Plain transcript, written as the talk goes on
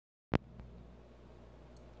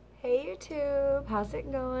Hey YouTube, how's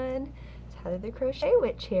it going? It's Heather the Crochet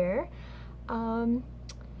Witch here. I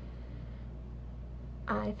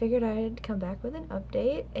figured I'd come back with an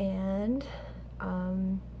update, and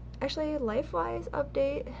actually life-wise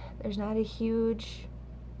update. There's not a huge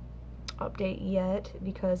update yet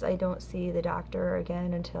because I don't see the doctor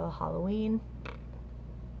again until Halloween.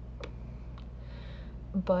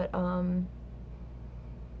 But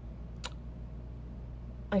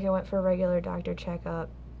like I went for a regular doctor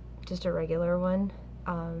checkup, just a regular one,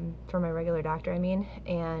 for my regular doctor, I mean,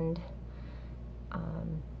 and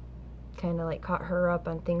kind of like caught her up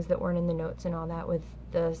on things that weren't in the notes and all that with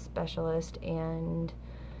the specialist, and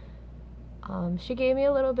she gave me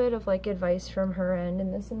a little bit of like advice from her end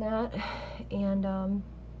and this and that, and I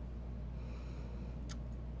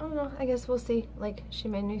don't know, I guess we'll see. Like, she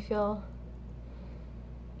made me feel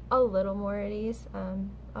a little more at ease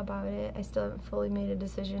about it. I still haven't fully made a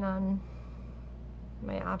decision on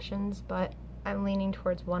my options, but I'm leaning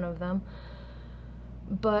towards one of them.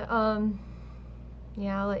 But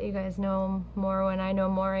yeah, I'll let you guys know more when I know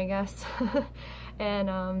more, I guess. And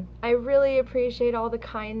I really appreciate all the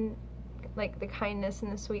kindness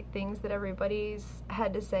and the sweet things that everybody's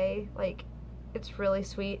had to say. Like, it's really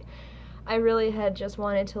sweet. I really had just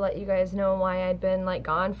wanted to let you guys know why I'd been like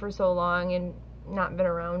gone for so long and not been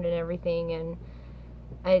around and everything, and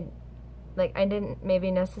I didn't maybe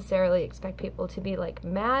necessarily expect people to be like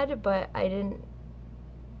mad, but I didn't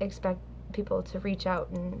expect people to reach out,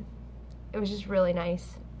 and it was just really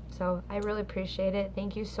nice. So I really appreciate it.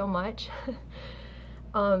 Thank you so much.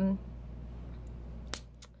 But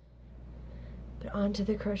on to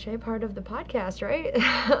the crochet part of the podcast, right?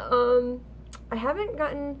 I haven't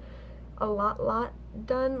gotten a lot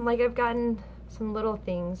done. Like, I've gotten some little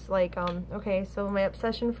things, like okay, so my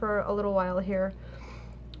obsession for a little while here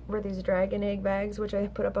were these dragon egg bags, which I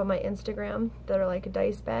put up on my Instagram, that are like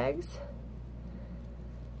dice bags.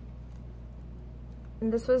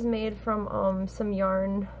 And this was made from some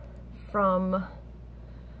yarn from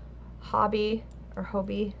Hobby, or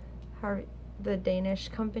Hobby, the Danish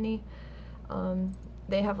company.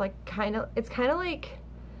 They have like it's kind of like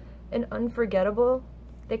an unforgettable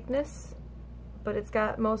thickness, but it's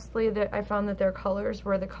got mostly I found that their colors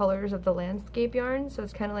were the colors of the landscape yarn, so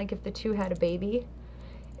it's kind of like if the two had a baby,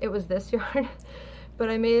 it was this yarn. But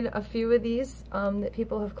I made a few of these that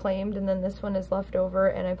people have claimed, and then this one is left over,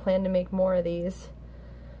 and I plan to make more of these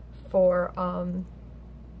for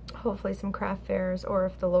hopefully some craft fairs, or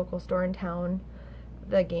if the local store in town,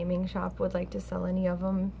 the gaming shop, would like to sell any of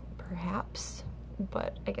them, perhaps,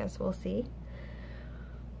 but I guess we'll see.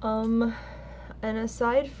 And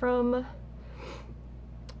aside from,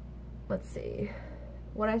 let's see,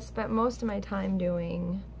 what I spent most of my time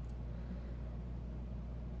doing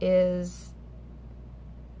is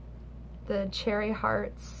the Cherry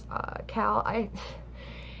Hearts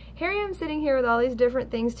here I am sitting here with all these different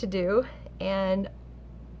things to do, and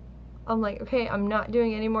I'm like, okay, I'm not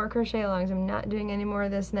doing any more crochet alongs, I'm not doing any more of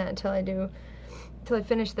this and that until I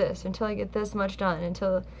finish this, until I get this much done,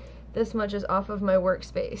 until this much is off of my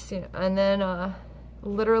workspace, you know. And then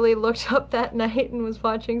literally looked up that night and was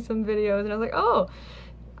watching some videos, and I was like, oh,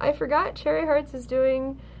 I forgot Cherry Hearts is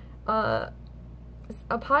doing a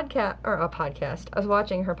podcast. I was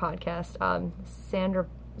watching her podcast,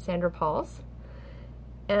 Sandra Paul's,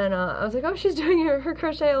 and I was like, oh, she's doing her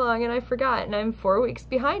crochet along, and I forgot, and I'm 4 weeks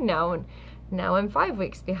behind now, and now I'm 5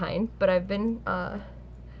 weeks behind, but I've been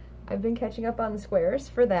catching up on the squares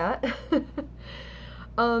for that.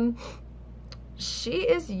 She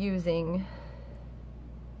is using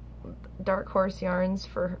Dark Horse yarns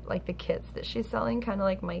for like the kits that she's selling, kind of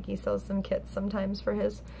like Mikey sells some kits sometimes for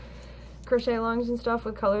his crochet alongs and stuff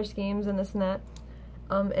with color schemes and this and that.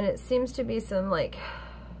 And it seems to be some like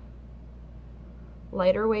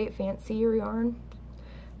lighter weight, fancier yarn,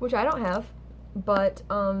 which I don't have, but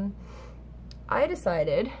I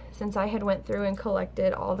decided, since I had went through and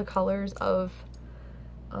collected all the colors of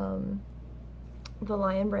the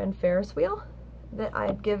Lion Brand Ferris wheel, that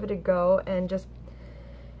I'd give it a go and just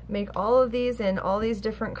make all of these in all these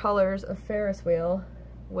different colors of Ferris wheel,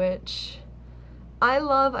 which I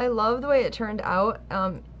love. I love the way it turned out.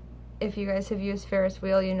 If you guys have used Ferris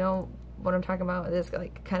wheel, you know what I'm talking about. It's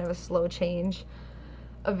like kind of a slow change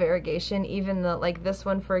of variegation. Even like this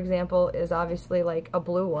one, for example, is obviously like a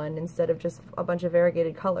blue one instead of just a bunch of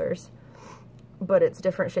variegated colors, but it's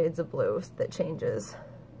different shades of blue that changes.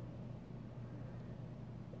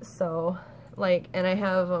 So like, and I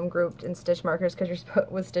have them grouped in stitch markers because you're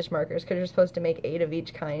supposed to make 8 of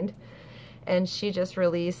each kind. And she just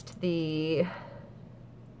released the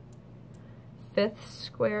 5th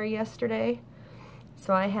square yesterday,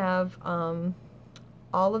 so I have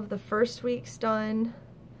all of the first week's done,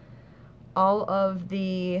 all of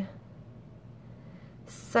the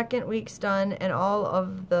second week's done, and all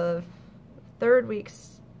of the third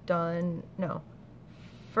week's done. No,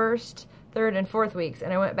 first, third, and fourth weeks.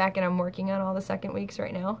 And I went back and I'm working on all the second weeks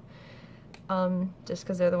right now, just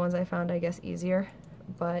because they're the ones I found, I guess, easier.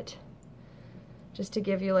 But just to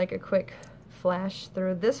give you like a quick flash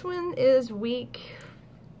through, this one is week,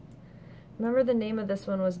 remember the name of this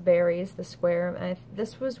one was Berries, the square.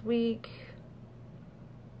 This was week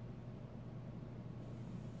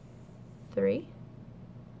 3.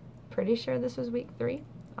 Pretty sure this was week 3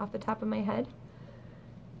 off the top of my head.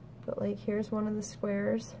 But like, here's one of the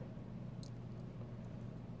squares.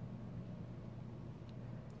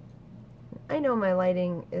 I know my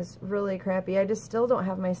lighting is really crappy. I just still don't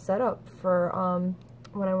have my setup for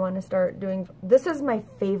when I want to start doing. This is my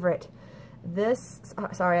favorite.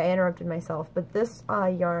 Sorry, I interrupted myself, but this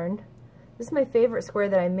yarn, this is my favorite square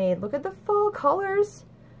that I made. Look at the fall colors.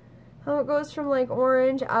 How it goes from like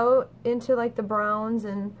orange out into like the browns,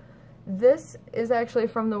 and this is actually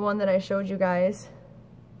from the one that I showed you guys,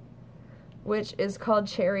 which is called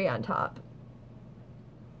Cherry on Top.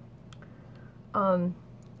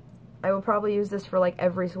 I will probably use this for like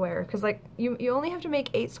every square, because like you only have to make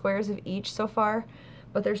 8 squares of each so far,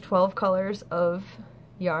 but there's 12 colors of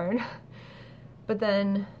yarn. But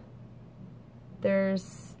then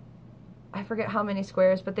there's, I forget how many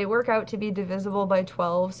squares, but they work out to be divisible by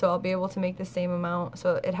 12, so I'll be able to make the same amount.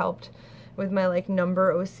 So it helped with my like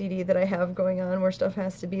number OCD that I have going on, where stuff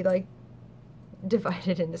has to be like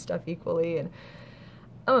divided into stuff equally, and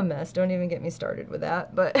I'm a mess. Don't even get me started with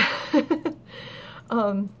that. But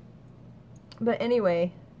but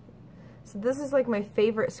anyway, so this is like my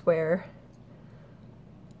favorite square,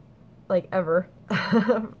 like ever,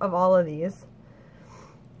 of all of these.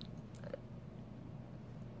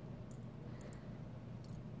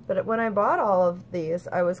 But when I bought all of these,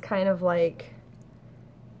 I was kind of like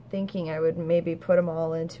thinking I would maybe put them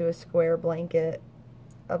all into a square blanket,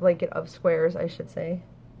 a blanket of squares, I should say.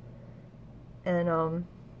 And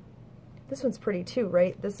this one's pretty too,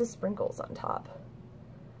 right? This is sprinkles on top.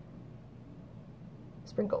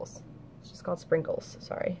 Sprinkles. It's just called sprinkles,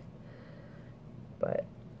 sorry. But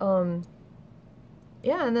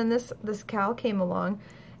yeah, and then this cowl came along,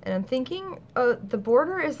 and I'm thinking the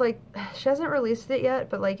border is like, she hasn't released it yet,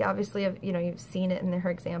 but like obviously you know, you've seen it in her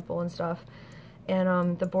example and stuff.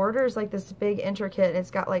 And the border is like this big intricate, and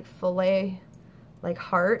it's got like fillet like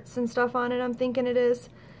hearts and stuff on it, I'm thinking it is.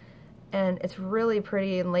 And it's really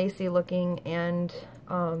pretty and lacy looking, and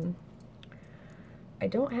I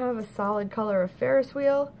don't have a solid color of Ferris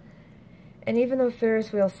wheel, and even though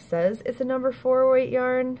Ferris wheel says it's a number 4 weight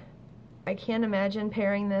yarn, I can't imagine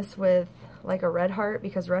pairing this with like a red heart,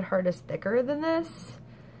 because red heart is thicker than this,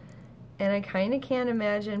 and I kind of can't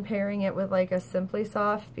imagine pairing it with like a Simply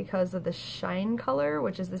Soft because of the shine color,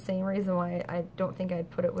 which is the same reason why I don't think I'd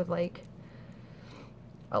put it with like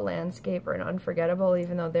a Landscape or an Unforgettable,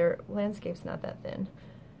 even though their Landscape's not that thin.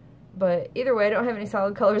 But either way, I don't have any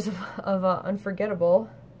solid colors of Unforgettable,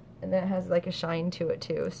 and that has like a shine to it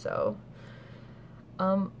too, so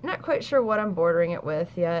not quite sure what I'm bordering it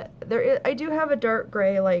with yet. I do have a dark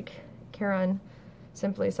gray like Caron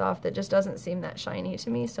Simply Soft that just doesn't seem that shiny to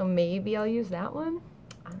me, so maybe I'll use that one.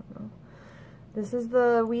 I don't know. This is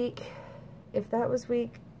the week, if that was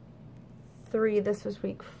week 3, this was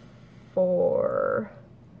week 4.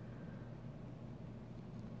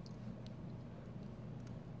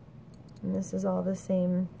 And this is all the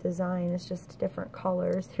same design, it's just different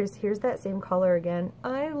colors. Here's that same color again.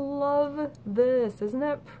 I love this. Isn't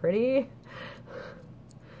that pretty?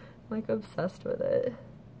 I'm like obsessed with it.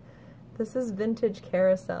 This is Vintage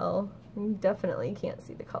Carousel. You definitely can't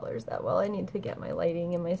see the colors that well. I need to get my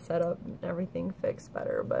lighting and my setup and everything fixed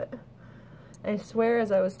better, but I swear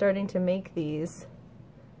as I was starting to make these,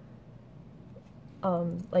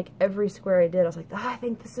 like every square I did, I was like, oh, I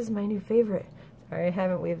think this is my new favorite. Sorry, I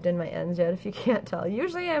haven't weaved in my ends yet, if you can't tell.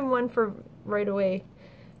 Usually I'm one for right away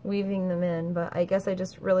weaving them in, but I guess I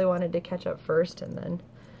just really wanted to catch up first and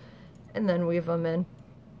then weave them in.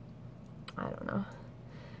 I don't know.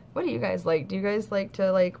 What do you guys like? Do you guys like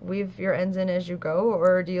to like weave your ends in as you go,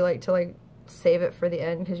 or do you like to like save it for the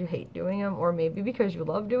end because you hate doing them, or maybe because you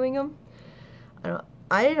love doing them?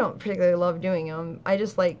 I don't particularly love doing them. I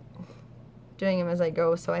just like doing them as I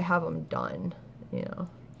go, so I have them done, you know.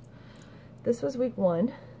 This was week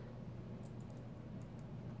 1.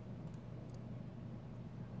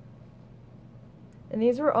 And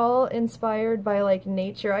these were all inspired by like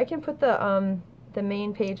nature. I can put the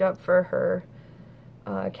main page up for her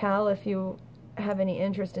Cal if you have any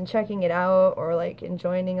interest in checking it out or like in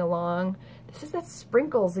joining along. This is that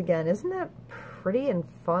sprinkles again. Isn't that pretty and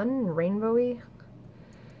fun and rainbowy?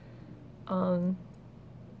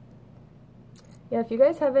 Yeah, if you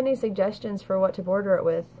guys have any suggestions for what to border it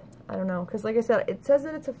with, I don't know, because like I said, it says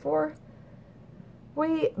that it's a 4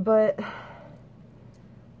 weight, but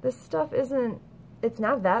this stuff isn't, it's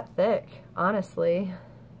not that thick, honestly.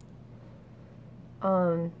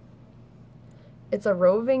 It's a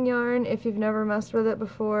roving yarn if you've never messed with it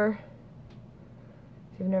before,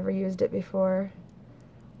 if you've never used it before.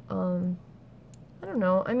 I don't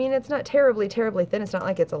know, I mean, it's not terribly thin, it's not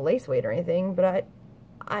like it's a lace weight or anything, but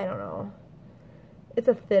I don't know. It's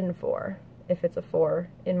a thin 4, if it's a 4,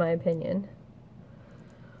 in my opinion.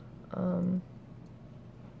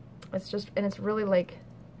 It's just, and it's really like,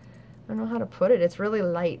 I don't know how to put it, it's really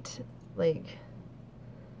light, like,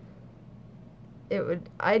 it would,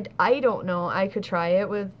 I don't know, I could try it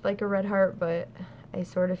with like a red heart, but I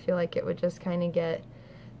sort of feel like it would just kind of get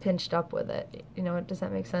pinched up with it, you know, does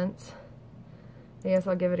that make sense? I guess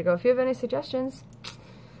I'll give it a go. If you have any suggestions,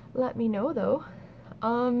 let me know though.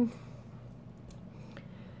 And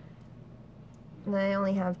I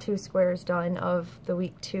only have 2 squares done of the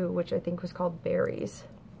week 2, which I think was called berries.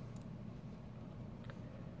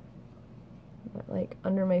 But like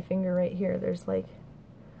under my finger right here, there's like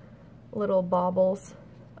little baubles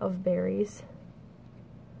of berries,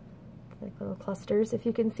 like little clusters, if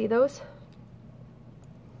you can see those.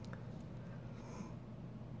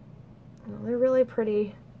 Well, they're really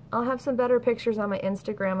pretty. I'll have some better pictures on my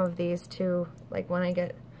Instagram of these too, like when I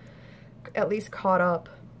get at least caught up.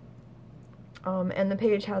 And the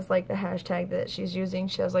page has like the hashtag that she's using.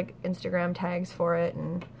 She has like Instagram tags for it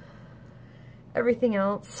and everything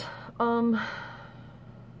else.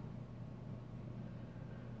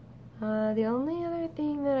 The only other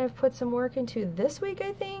thing that I've put some work into this week,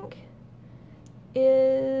 I think,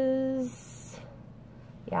 is,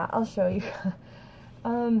 yeah, I'll show you.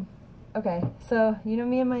 Okay, so you know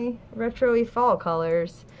me and my retro-y fall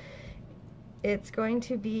colors. It's going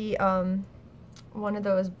to be one of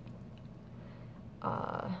those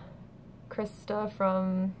Krista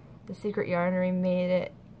from the Secret Yarnery made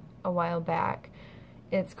it a while back.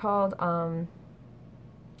 It's called a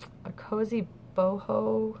Cozy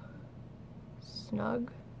Boho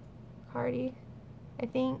Snug Hardy, I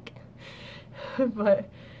think. But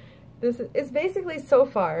this is, it's basically so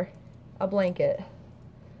far a blanket.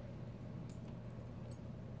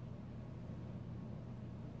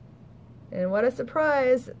 And what a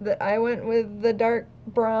surprise that I went with the dark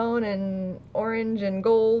brown and orange and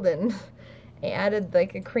gold, and I added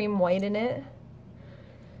like a cream white in it.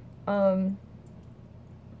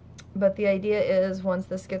 But the idea is once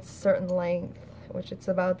this gets a certain length, which it's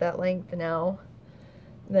about that length now,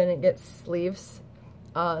 then it gets sleeves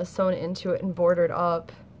sewn into it and bordered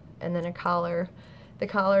up, and then a collar. The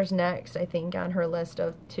collar's next, I think, on her list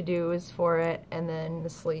of to-dos for it, and then the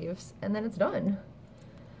sleeves, and then it's done.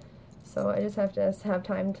 So I just have to have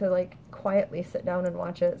time to like quietly sit down and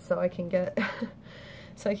watch it so I can get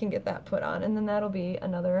that put on, and then that'll be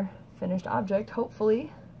another finished object,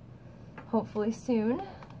 hopefully soon.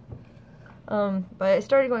 But I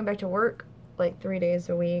started going back to work like 3 days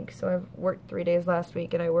a week, so I've worked 3 days last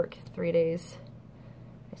week and I work 3 days.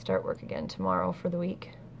 I start work again tomorrow for the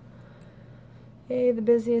week. Yay, the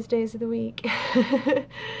busiest days of the week.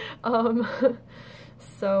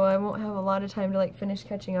 So I won't have a lot of time to like finish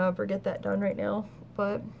catching up or get that done right now,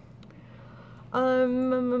 but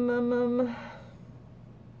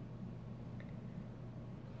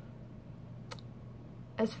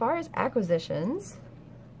as far as acquisitions,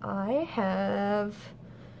 I have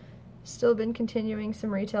still been continuing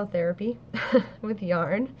some retail therapy with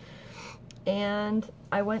yarn, and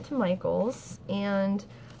I went to Michael's, and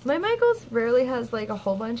my Michael's rarely has like a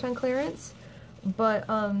whole bunch on clearance, but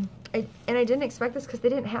I didn't expect this because they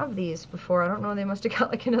didn't have these before. I don't know, they must have got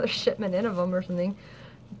like another shipment in of them or something.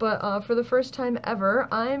 But for the first time ever,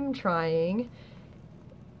 I'm trying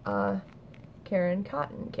Karen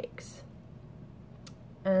cotton cakes.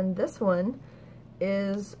 And this one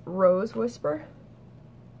is Rose Whisper.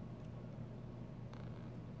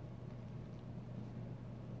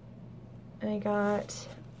 I got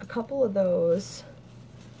a couple of those,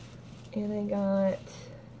 and I got,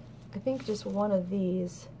 I think, just one of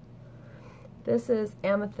these. This is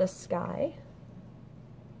Amethyst Sky.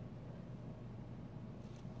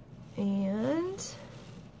 And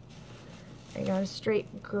I got a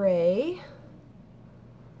straight gray,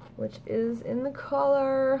 which is in the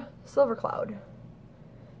color Silver Cloud.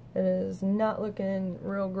 It is not looking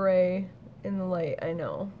real gray in the light, I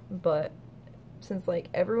know, but since like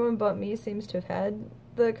everyone but me seems to have had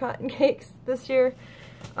the cotton cakes this year.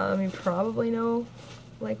 You probably know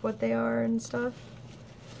like what they are and stuff.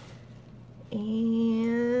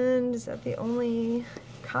 And is that the only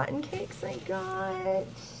cotton cakes I got?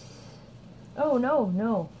 Oh,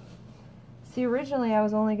 no. See, originally I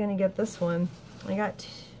was only going to get this one. I got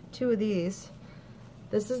two of these.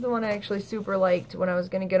 This is the one I actually super liked when I was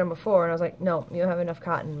going to get them before, and I was like, no, you don't have enough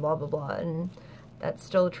cotton, blah, blah, blah, and that's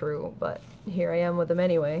still true, but here I am with them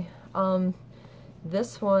anyway.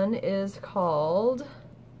 This one is called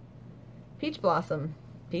Peach Blossom.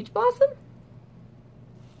 Peach Blossom?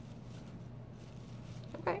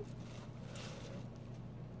 Okay.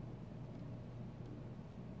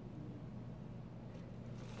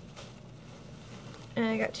 And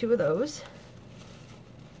I got two of those.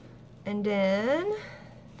 And then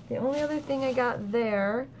the only other thing I got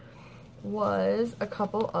there was a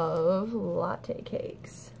couple of latte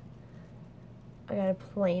cakes. I got a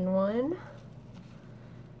plain one,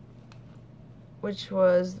 which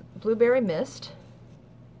was blueberry mist.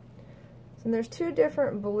 And there's two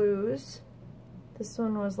different blues. This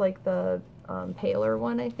one was like the paler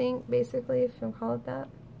one, I think, basically, if you want to call it that.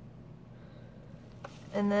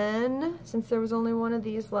 And then, since there was only one of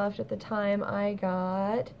these left at the time, I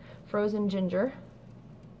got frozen ginger.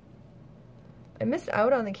 I missed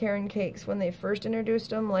out on the Karen cakes when they first introduced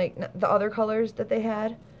them, like the other colors that they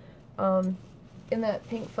had. In that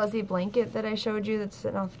pink fuzzy blanket that I showed you that's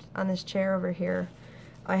sitting off on this chair over here,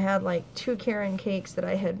 I had like two Karen cakes that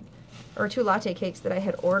I had, or two latte cakes that I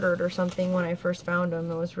had ordered or something when I first found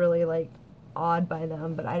them. It was really like awed by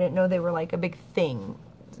them, but I didn't know they were like a big thing.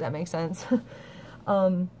 Does that make sense?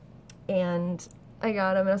 And I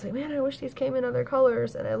got them and I was like, man, I wish these came in other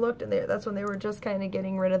colors. And I looked and that's when they were just kind of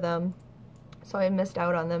getting rid of them. So I missed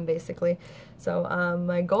out on them basically. So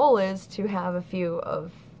my goal is to have a few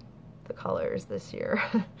of the colors this year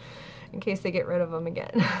in case they get rid of them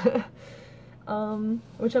again.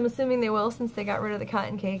 Which I'm assuming they will since they got rid of the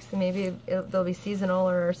cotton cakes, and maybe they'll be seasonal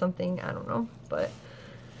or something, I don't know. But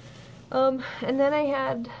and then I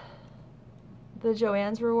had the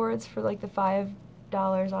Joann's rewards for like the $5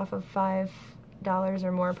 off of $5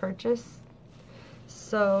 or more purchase.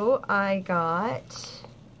 So I got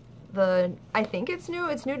the, I think it's new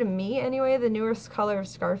to me anyway, the newest color of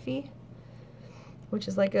Scarfy, which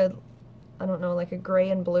is like a, I don't know, like a gray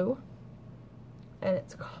and blue. And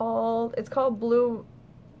it's called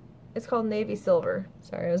Navy Silver.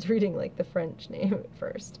 Sorry, I was reading like the French name at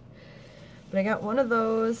first. But I got one of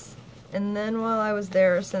those, and then while I was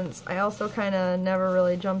there, since I also kind of never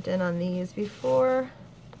really jumped in on these before,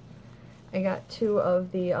 I got two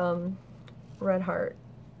of the Red Heart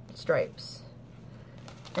stripes.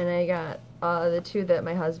 And I got the two that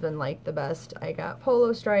my husband liked the best. I got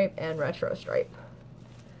Polo Stripe and Retro Stripe.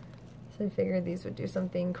 So I figured these would do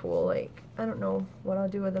something cool, like, I don't know what I'll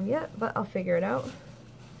do with them yet, but I'll figure it out.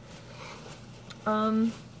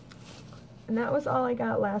 And that was all I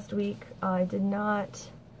got last week. I did not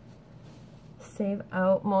save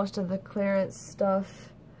out most of the clearance stuff.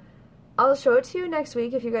 I'll show it to you next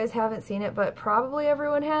week if you guys haven't seen it, but probably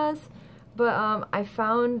everyone has. But I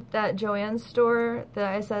found that Joann's store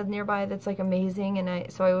that I said nearby that's like amazing,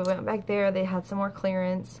 and so I went back there. They had some more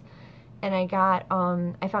clearance, and I got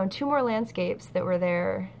I found two more landscapes that were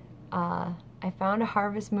there. I found a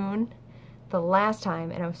Harvest Moon the last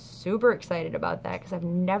time, and I was super excited about that because I've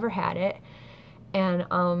never had it. And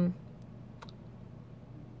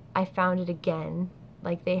I found it again.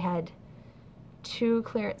 Like, they had two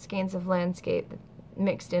clearance skeins of landscape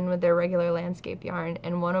mixed in with their regular landscape yarn,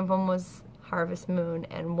 and one of them was Harvest Moon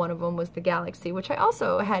and one of them was the Galaxy, which I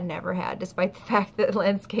also had never had, despite the fact that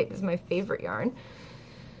landscape is my favorite yarn.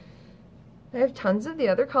 I have tons of the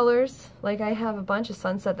other colors. Like, I have a bunch of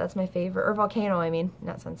Sunset, that's my favorite, or Volcano, I mean,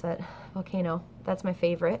 not Sunset, Volcano, that's my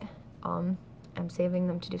favorite. I'm saving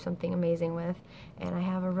them to do something amazing with. And I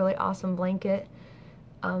have a really awesome blanket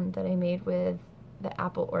that I made with the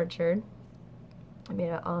Apple Orchard. I made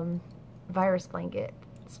a virus blanket.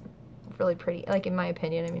 It's really pretty, like, in my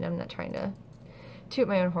opinion. I mean, I'm not trying to toot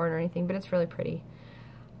my own horn or anything, but it's really pretty.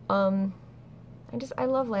 I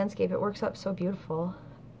love landscape. It works up so beautiful.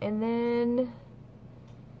 And then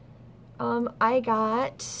I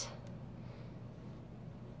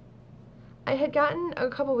had gotten, a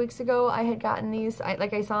couple weeks ago, I had gotten these,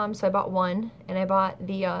 like I saw them, so I bought one, and I bought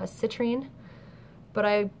the citrine, but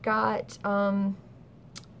I got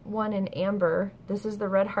one in amber. This is the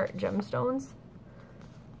Red Heart gemstones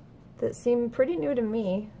that seem pretty new to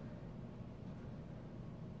me.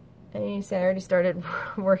 And you see I already started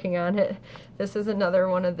working on it. This is another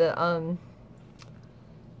one of the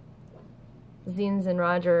Zines and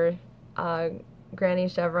Roger Granny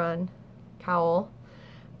Chevron cowl.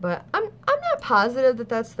 But I'm not positive that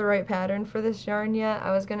that's the right pattern for this yarn yet.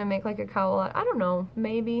 I was gonna make like a cowl. I don't know,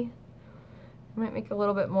 maybe. I might make a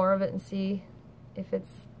little bit more of it and see if it's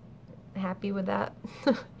happy with that.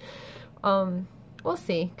 We'll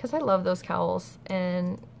see, because I love those cowls,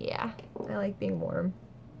 and yeah, I like being warm,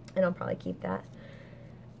 and I'll probably keep that.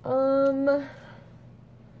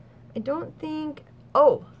 I don't think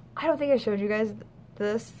I showed you guys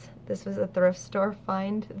this. This was a thrift store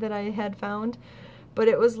find that I had found, but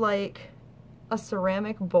it was like a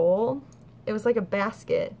ceramic bowl. It was like a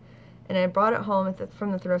basket, and I brought it home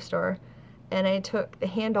from the thrift store, and I took the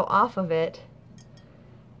handle off of it,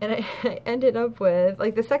 and I ended up with,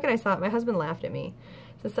 like, the second I saw it, my husband laughed at me.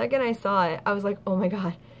 The second I saw it, I was like, oh my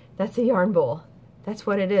god, that's a yarn bowl. That's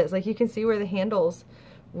what it is. Like, you can see where the handles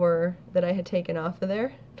were that I had taken off of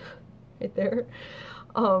there. Right there.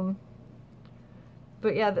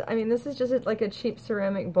 But yeah, I mean, this is just like a cheap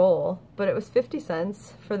ceramic bowl, but it was 50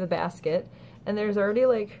 cents for the basket, and there's already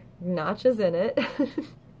like notches in it.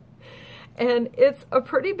 And it's a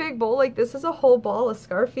pretty big bowl. Like, this is a whole ball of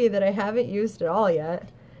Scarfie that I haven't used at all yet,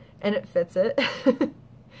 and it fits it. And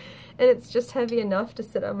it's just heavy enough to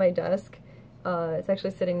sit on my desk. It's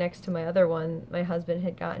actually sitting next to my other one. My husband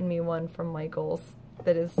had gotten me one from Michael's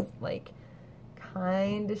that is like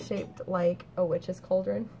kind of shaped like a witch's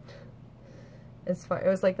cauldron. It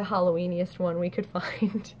was like the Halloweeniest one we could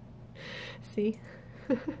find. See?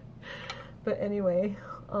 But anyway,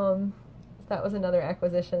 that was another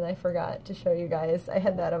acquisition I forgot to show you guys. I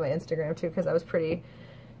had that on my Instagram too because I was pretty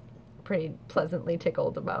pleasantly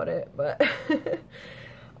tickled about it. But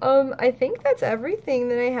I think that's everything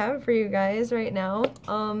that I have for you guys right now.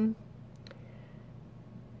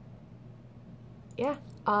 Yeah,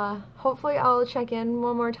 hopefully I'll check in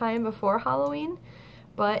one more time before Halloween.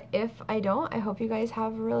 But if I don't, I hope you guys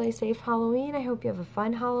have a really safe Halloween. I hope you have a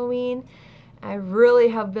fun Halloween. I really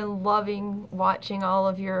have been loving watching all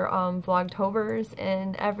of your Vlogtobers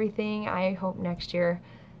and everything. I hope next year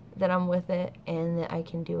that I'm with it and that I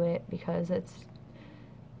can do it, because it's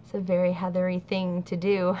a very Heathery thing to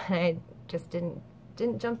do. I just didn't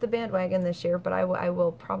jump the bandwagon this year, but I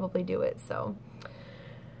will probably do it. So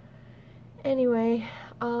anyway,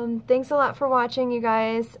 thanks a lot for watching, you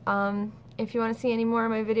guys. If you want to see any more of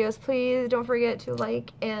my videos, please don't forget to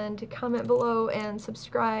like and comment below and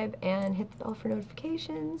subscribe and hit the bell for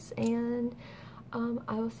notifications. And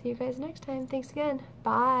I will see you guys next time. Thanks again.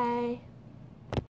 Bye.